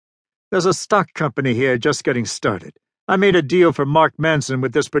There's a stock company here just getting started. I made a deal for Mark Manson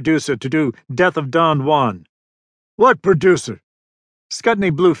with this producer to do Death of Don Juan. What producer?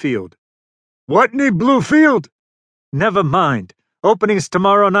 Scudney Bluefield. Whatney Bluefield? Never mind. Opening's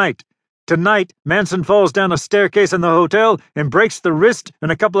tomorrow night. Tonight, Manson falls down a staircase in the hotel and breaks the wrist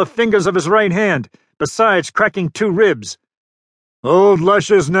and a couple of fingers of his right hand, besides cracking 2 ribs. Old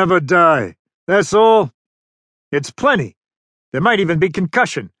lushes never die. That's all? It's plenty. There might even be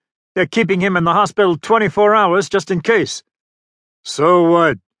concussion. They're keeping him in the hospital 24 hours just in case. So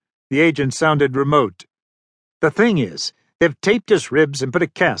what? The agent sounded remote. The thing is, they've taped his ribs and put a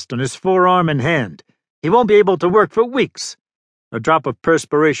cast on his forearm and hand. He won't be able to work for weeks. A drop of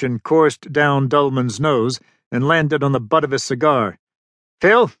perspiration coursed down Dullman's nose and landed on the butt of his cigar.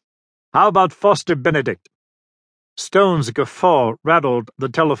 Phil, how about Foster Benedict? Stone's guffaw rattled the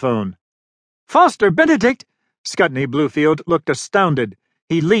telephone. Foster Benedict? Scudney Bluefield looked astounded.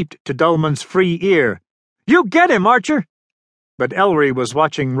 He leaped to Dullman's free ear. You get him, Archer! But Ellery was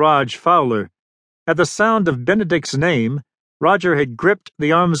watching Rog Fowler. At the sound of Benedict's name, Roger had gripped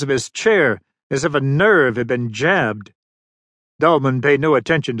the arms of his chair as if a nerve had been jabbed. Dullman paid no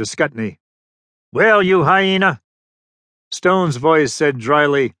attention to Scudney. Well, you hyena? Stone's voice said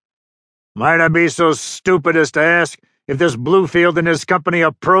dryly, Might I be so stupid as to ask if this Bluefield and his company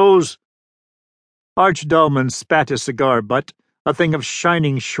are pros? Arch Dullman spat his cigar butt, a thing of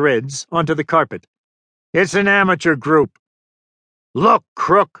shining shreds, onto the carpet. It's an amateur group. Look,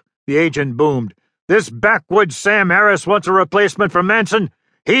 crook, the agent boomed. This backwoods Sam Harris wants a replacement for Manson.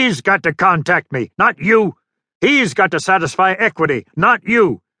 He's got to contact me, not you. He's got to satisfy equity, not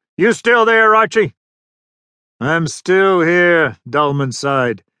you. You still there, Archie? I'm still here, Dullman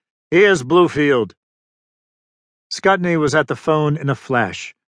sighed. Here's Bluefield. Scudney was at the phone in a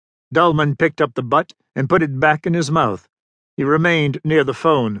flash. Dullman picked up the butt and put it back in his mouth. He remained near the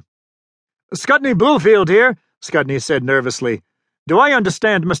phone. Scudney Bluefield here, Scudney said nervously. Do I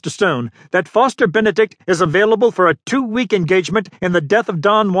understand, Mr. Stone, that Foster Benedict is available for a 2-week engagement in the Death of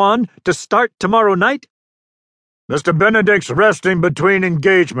Don Juan to start tomorrow night? Mr. Benedict's resting between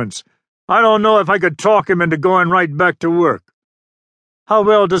engagements. I don't know if I could talk him into going right back to work. How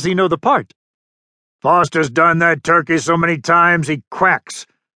well does he know the part? Foster's done that turkey so many times he quacks.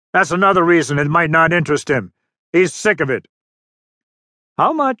 That's another reason it might not interest him. He's sick of it.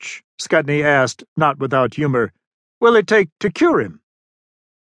 How much, Scudney asked, not without humor, will it take to cure him?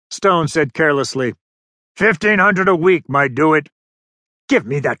 Stone said carelessly, $1,500 a week might do it. Give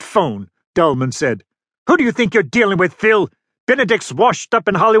me that phone, Dullman said. Who do you think you're dealing with, Phil? Benedict's washed up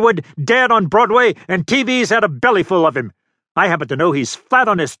in Hollywood, dead on Broadway, and TV's had a bellyful of him. I happen to know he's flat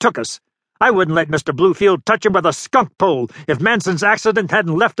on his tuchus. I wouldn't let Mr. Bluefield touch him with a skunk pole if Manson's accident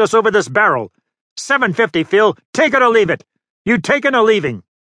hadn't left us over this barrel. $750, Phil. Take it or leave it. You taking or leaving?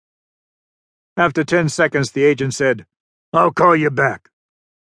 After 10 seconds, the agent said, I'll call you back.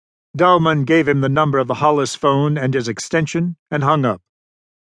 Dullman gave him the number of the Hollis phone and his extension and hung up.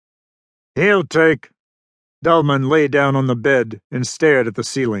 He'll take. Dullman lay down on the bed and stared at the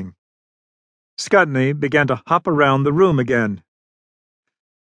ceiling. Scudney began to hop around the room again.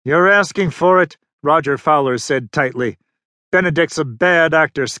 You're asking for it, Roger Fowler said tightly. Benedict's a bad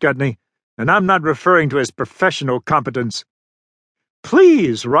actor, Scudney, and I'm not referring to his professional competence.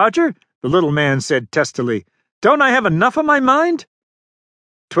 Please, Roger, the little man said testily. Don't I have enough on my mind?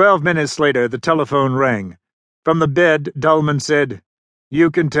 12 minutes later, the telephone rang. From the bed, Dullman said,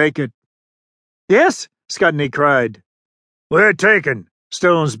 You can take it. Yes, Scudney cried. We're taken,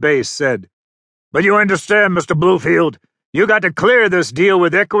 Stone's bass said. But you understand, Mr. Bluefield, you got to clear this deal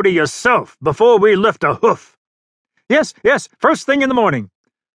with equity yourself before we lift a hoof. Yes, first thing in the morning.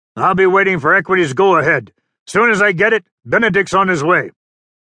 I'll be waiting for equity's go-ahead. Soon as I get it, Benedict's on his way.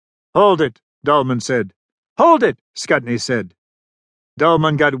 Hold it, Dullman said. Hold it, Scudney said.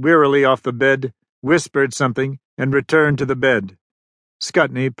 Dullman got wearily off the bed, whispered something, and returned to the bed.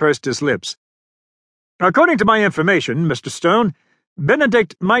 Scudney pursed his lips. According to my information, Mr. Stone,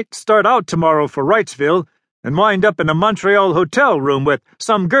 Benedict might start out tomorrow for Wrightsville and wind up in a Montreal hotel room with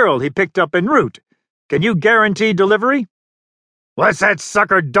some girl he picked up en route. Can you guarantee delivery? What's that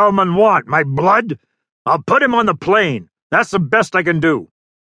sucker Dullman want, my blood? I'll put him on the plane. That's the best I can do.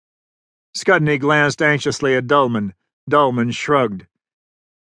 Scudney glanced anxiously at Dullman. Dullman shrugged.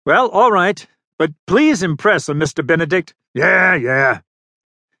 Well, all right, but please impress him, Mr. Benedict. Yeah.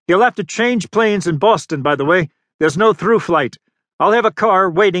 He'll have to change planes in Boston, by the way. There's no through flight. I'll have a car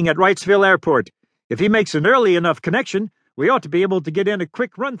waiting at Wrightsville Airport. If he makes an early enough connection, we ought to be able to get in a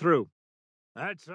quick run-through. That's